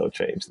no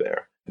change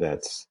there.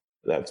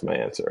 that's my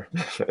answer.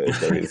 It's going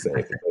to be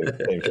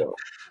the same show.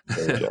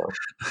 Same show.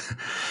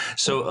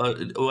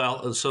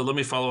 So let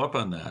me follow up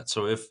on that.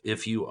 So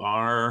if you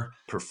are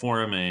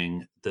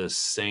performing the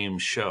same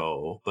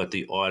show, but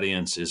the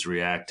audience is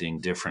reacting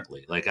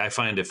differently, like I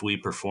find if we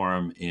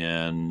perform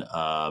in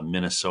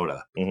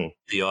Minnesota, Mm-hmm.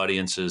 the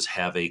audiences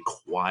have a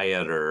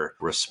quieter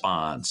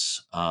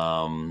response.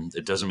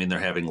 It doesn't mean they're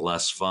having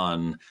less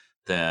fun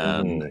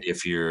than Mm-hmm.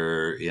 if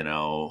you're,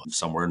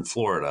 somewhere in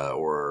Florida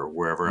or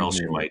wherever else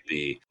you Mm-hmm. might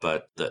be.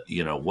 But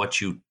what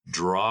you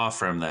draw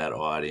from that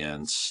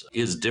audience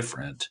is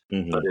different. But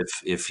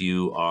Mm-hmm. if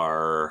you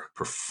are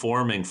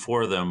performing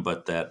for them,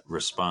 but that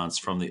response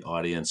from the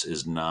audience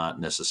is not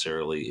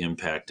necessarily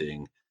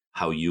impacting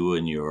how you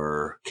and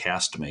your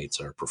castmates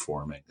are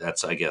performing,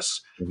 that's, I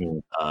guess,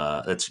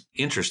 Mm-hmm. that's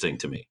interesting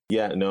to me.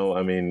 Yeah, no,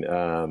 I mean,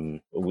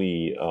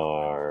 we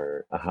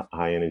are a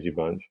high energy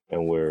bunch,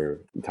 and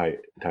we're tight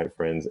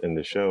friends. In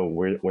the show,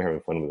 we're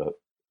having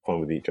fun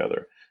with each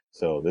other.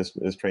 So this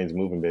train's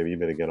moving, baby. You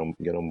better get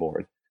on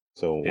board.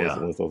 So Yeah.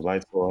 once those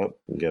lights go up,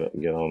 get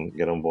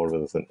on board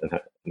with us, and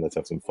let's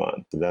have some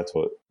fun. So that's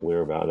what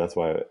we're about. That's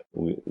why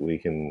we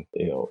can,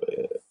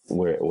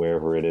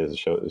 wherever it is,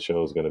 the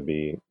show is going to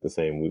be the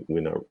same.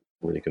 We're not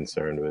really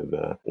concerned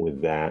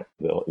with that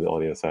the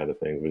audience side of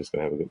things. We're just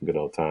going to have a good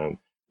old time.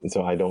 And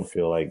so I don't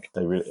feel like I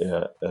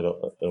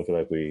don't feel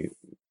like we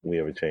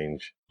ever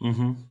change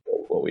Mm-hmm.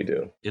 what we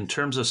do. In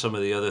terms of some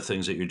of the other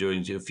things that you're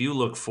doing, if you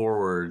look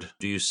forward,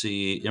 do you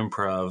see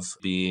improv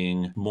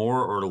being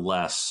more or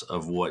less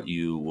of what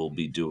you will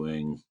be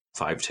doing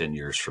 5-10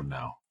 years from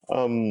now?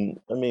 I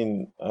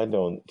mean, I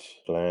don't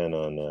plan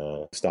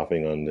on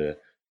stopping on the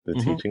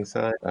Mm-hmm. teaching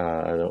side.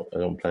 I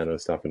don't plan on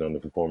stopping on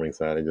the performing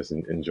side. I just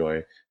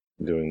enjoy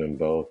doing them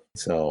both.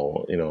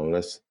 So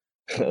unless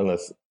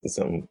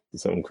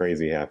something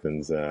crazy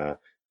happens,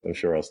 I'm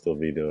sure I'll still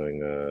be doing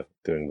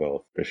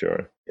both for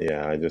sure.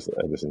 Yeah, I just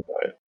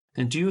enjoy it.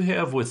 And do you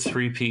have with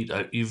Three Pete?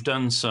 You've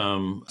done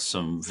some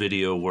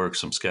video work,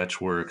 some sketch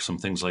work, some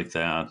things like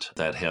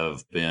that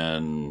have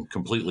been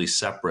completely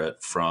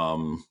separate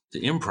from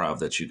the improv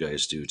that you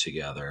guys do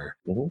together.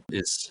 Hmm.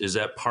 Is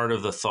that part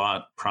of the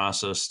thought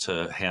process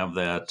to have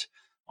that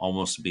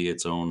almost be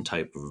its own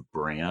type of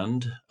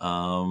brand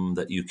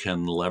that you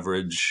can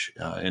leverage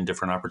in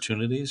different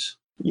opportunities?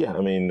 Yeah,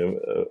 I mean,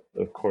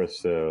 of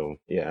course,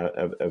 yeah,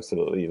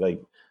 absolutely.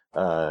 Like,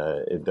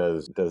 it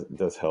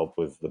does help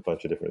with a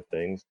bunch of different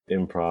things.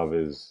 Improv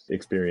is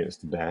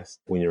experienced best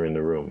when you're in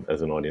the room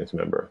as an audience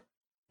member,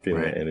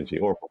 feeling Right. that energy,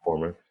 or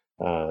performer,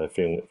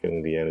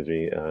 feeling the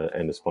energy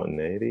and the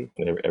spontaneity,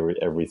 and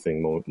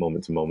everything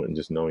moment to moment, and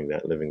just knowing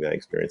that, living that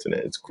experience, and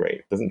it's great.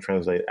 It doesn't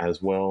translate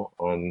as well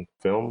on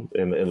film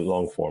in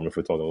long form. If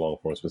we're talking long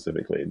form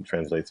specifically, it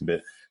translates a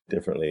bit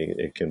differently.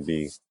 It can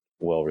be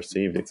well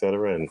received,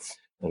 etc.,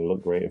 and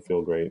look great and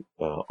feel great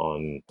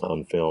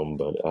on film,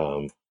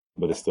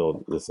 but it's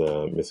still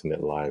missing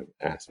that live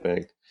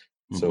aspect.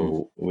 Mm-hmm.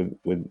 So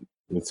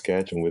with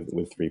sketch and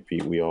with Three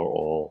Pete, we are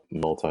all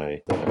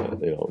multi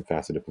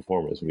faceted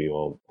performers. We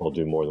all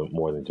do more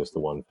than just the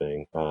one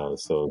thing.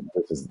 So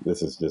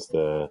this is just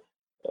a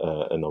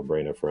no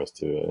brainer for us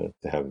to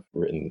have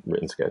written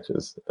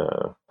sketches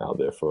out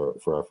there for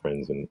our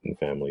friends and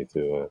family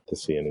to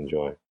see and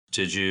enjoy.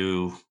 Did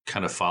you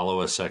kind of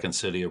follow a Second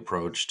City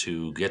approach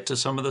to get to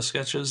some of the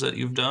sketches that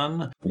you've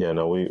done? Yeah,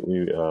 no, we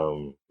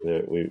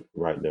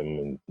write them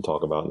and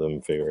talk about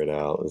them, figure it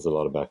out. There's a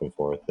lot of back and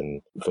forth,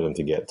 and for them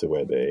to get to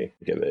where they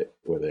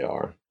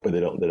are, but they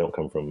don't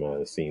come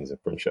from scenes and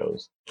from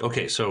shows.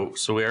 Okay, so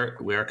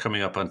we are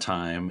coming up on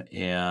time,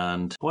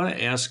 and I want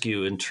to ask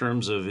you in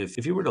terms of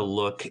if you were to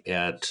look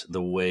at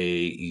the way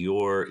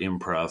your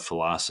improv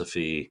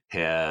philosophy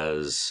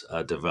has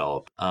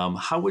developed,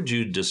 how would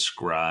you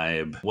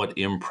describe what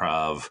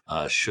improv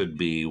should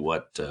be,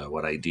 what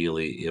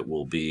ideally it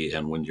will be,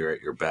 and when you're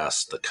at your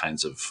best, the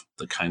kinds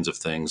of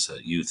things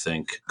that you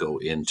think go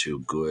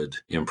into good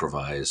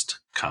improvised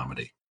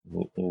comedy?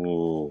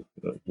 Ooh,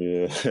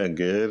 yeah,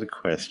 good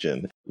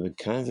question. The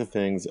kinds of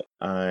things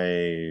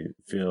I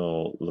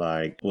feel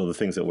like, well, the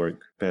things that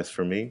work best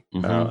for me,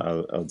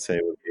 Mm-hmm. I would say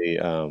would be,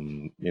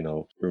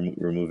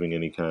 removing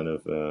any kind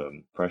of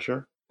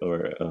pressure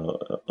or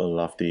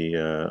lofty,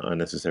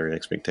 unnecessary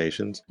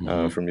expectations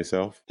Mm-hmm. from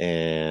yourself,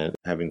 and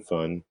having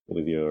fun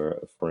with your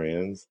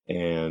friends,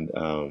 and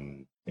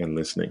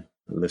listening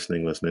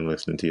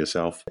to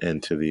yourself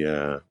and to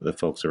the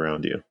folks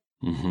around you.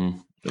 Mm-hmm.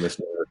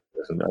 Listen,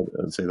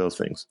 I'd say those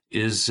things.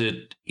 Is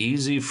it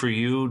easy for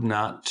you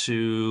not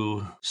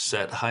to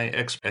set high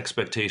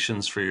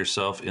expectations for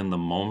yourself in the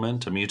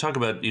moment? I mean, you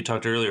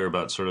talked earlier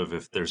about sort of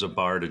if there's a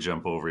bar to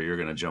jump over, you're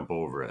going to jump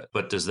over it.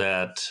 But does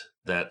that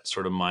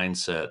sort of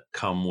mindset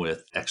come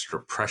with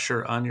extra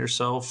pressure on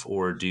yourself,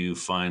 or do you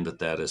find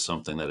that is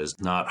something that is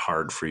not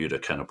hard for you to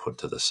kind of put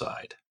to the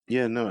side?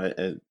 Yeah, no.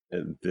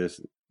 At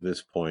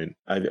this point,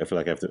 I feel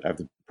like I have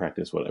to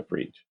practice what I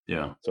preach.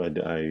 Yeah. So I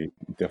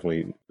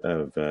definitely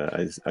have.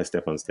 I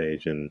step on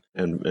stage and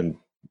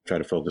try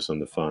to focus on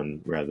the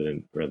fun rather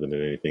than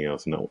anything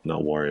else.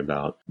 Not worry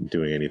about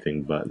doing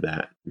anything but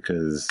that,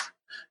 because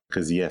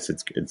because yes,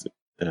 it's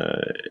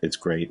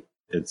great.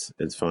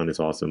 It's fun. It's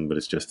awesome. But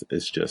it's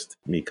just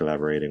me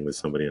collaborating with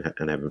somebody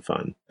and having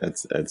fun.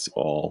 That's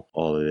all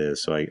it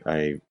is. So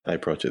I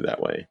approach it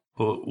that way.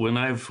 Well,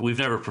 we've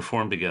never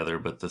performed together,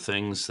 but the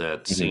things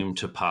that seem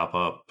to pop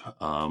up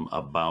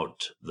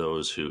about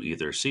those who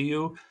either see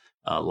you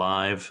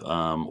live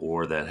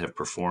or that have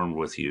performed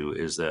with you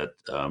is that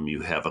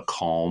you have a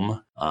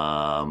calm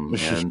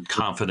and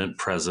confident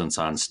presence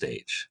on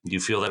stage. Do you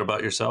feel that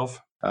about yourself?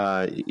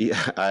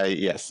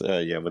 Yes,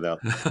 without.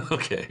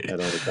 Okay. I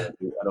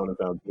don't want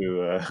to sound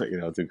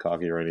too, too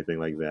cocky or anything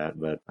like that,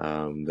 but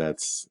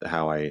that's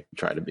how I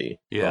try to be.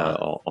 Yeah.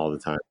 All the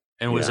time.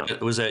 And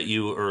was that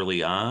you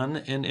early on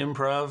in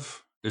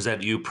improv? Is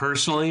that you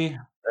personally?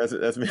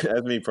 That's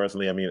me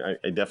personally. I mean,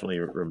 I definitely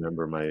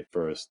remember my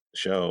first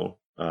show.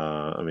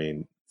 I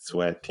mean,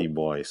 sweaty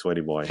boy.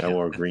 I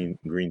wore a green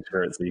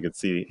shirt so you could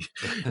see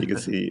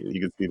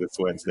the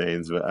sweat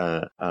stains.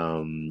 But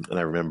and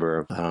I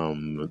remember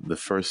the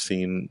first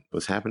scene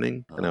was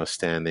happening, and I was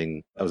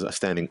standing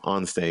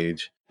on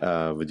stage,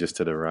 but just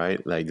to the right,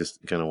 like just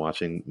kind of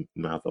watching,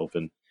 mouth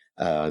open,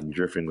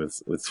 dripping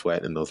with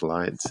sweat in those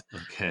lights.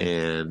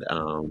 Okay.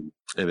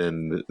 And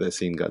then the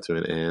scene got to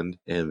an end,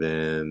 and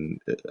then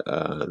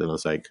I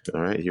was like,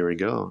 "All right, here we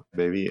go,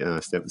 baby." And I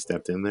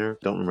stepped in there.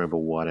 Don't remember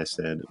what I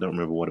said. Don't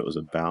remember what it was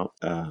about.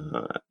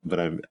 But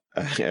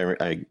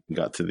I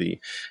got to the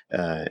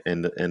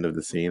end of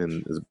the scene,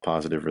 and there's a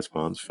positive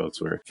response.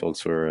 Folks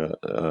were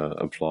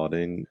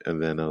applauding,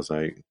 and then I was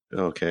like,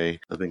 "Okay,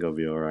 I think I'll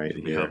be all right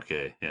here."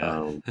 Okay.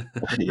 Yeah.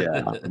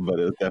 Yeah, but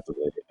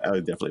I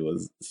definitely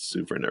was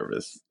super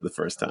nervous the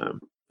first time,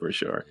 for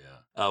sure. Yeah.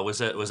 Was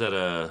that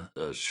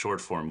a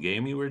short form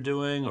game you were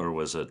doing, or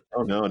was it?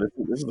 Oh no, this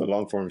is a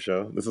long form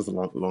show. This is a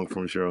long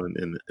form show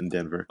in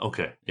Denver.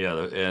 Okay.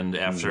 Yeah. And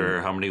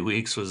after how many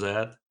weeks was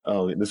that?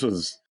 Oh, this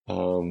was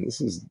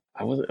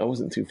I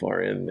wasn't too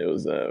far in. It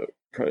was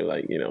probably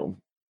like,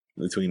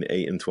 between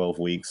 8 and 12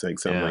 weeks, like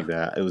something like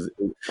that. It was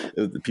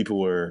people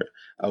were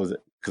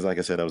because like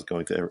I said, I was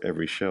going to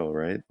every show,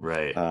 right?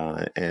 Right.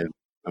 And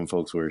some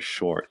folks were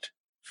short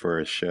for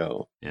a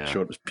show,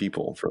 short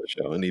people for a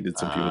show, and needed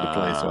some people to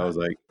play. So I was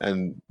like,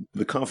 and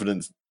the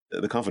confident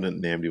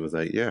Nnamdi was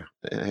like, yeah,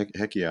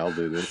 heck yeah, I'll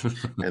do this. and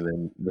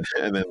then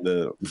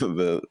the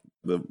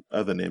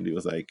other Nnamdi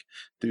was like,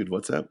 dude,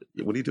 what's up?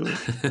 What are you doing?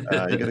 You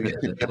gotta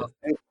get on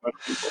stage.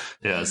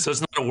 Yeah, so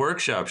it's not a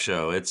workshop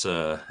show. It's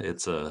a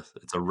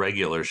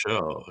regular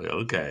show.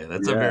 Okay,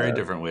 that's a very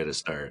different way to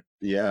start.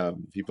 Yeah,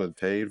 people had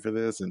paid for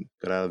this and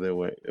got out of their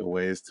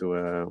ways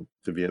to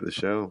be at the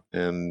show,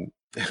 and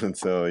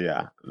so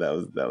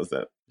that was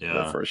that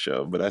first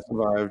show. But I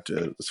survived.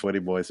 Sweaty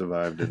boy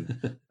survived,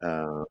 and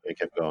it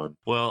kept going.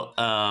 Well,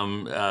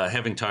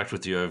 having talked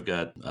with you, I've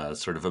got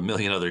sort of a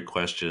million other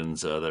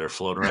questions that are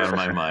floating around in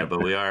my mind,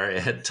 but we are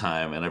at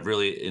time, and I've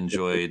really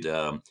enjoyed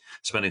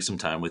spending some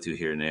time with you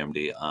here,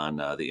 Nnamdi, on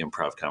the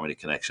Improv Comedy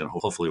Connection.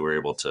 Hopefully, we're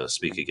able to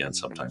speak again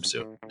sometime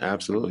soon.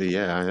 Absolutely,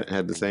 yeah. I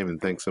had the same, and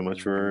thanks so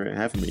much for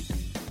having me.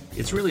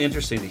 It's really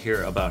interesting to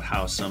hear about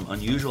how some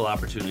unusual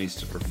opportunities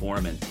to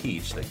perform and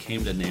teach that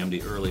came to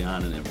Nnamdi early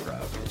on in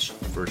improv, his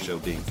first show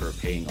being for a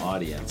paying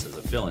audience as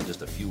a fill-in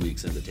just a few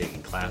weeks into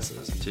taking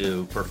classes,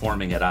 to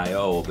performing at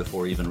I.O.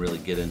 before even really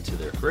get into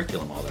their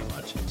curriculum all that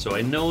much. So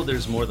I know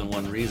there's more than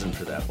one reason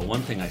for that, but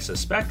one thing I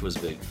suspect was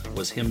big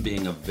was him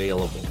being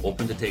available,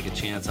 open to take a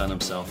chance on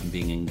himself and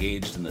being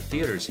engaged in the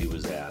theaters he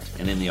was at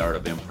and in the art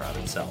of improv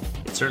itself.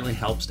 It certainly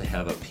helps to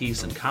have a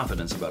peace and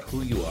confidence about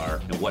who you are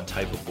and what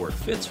type of work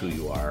fits who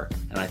you are,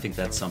 and I think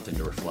that's something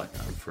to reflect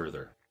on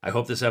further. I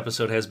hope this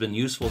episode has been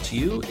useful to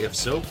you. If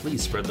so,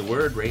 please spread the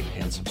word, rate,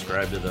 and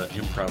subscribe to the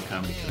Improv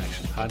Comedy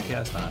Connection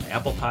podcast on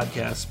Apple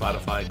Podcasts,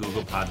 Spotify,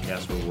 Google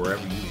Podcasts, or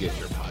wherever you get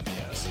your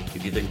podcasts.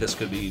 If you think this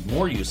could be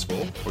more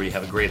useful, or you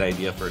have a great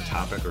idea for a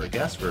topic or a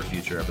guest for a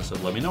future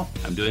episode, let me know.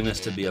 I'm doing this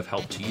to be of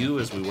help to you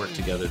as we work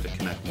together to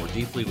connect more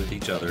deeply with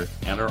each other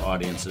and our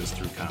audiences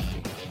through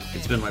comedy.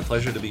 It's been my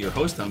pleasure to be your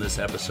host on this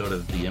episode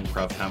of the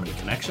Improv Comedy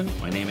Connection.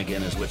 My name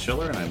again is Whit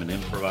Schiller, and I'm an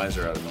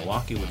improviser out of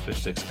Milwaukee with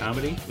Fish Sticks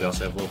Comedy. We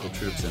also have local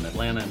troops in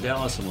Atlanta and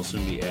Dallas, and we'll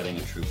soon be adding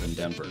a troupe in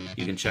Denver.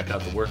 You can check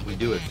out the work we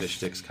do at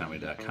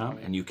fishstickscomedy.com,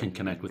 and you can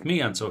connect with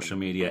me on social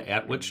media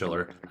at Whit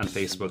Schiller on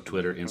Facebook,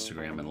 Twitter,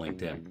 Instagram, and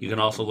LinkedIn. You can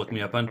also look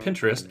me up on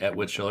Pinterest at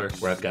Whit Schiller,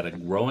 where I've got a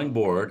growing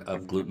board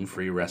of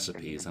gluten-free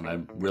recipes, and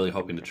I'm really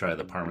hoping to try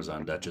the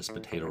Parmesan Duchess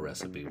potato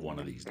recipe one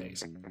of these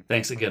days.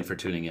 Thanks again for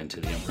tuning in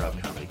to the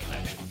Improv Comedy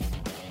Connection.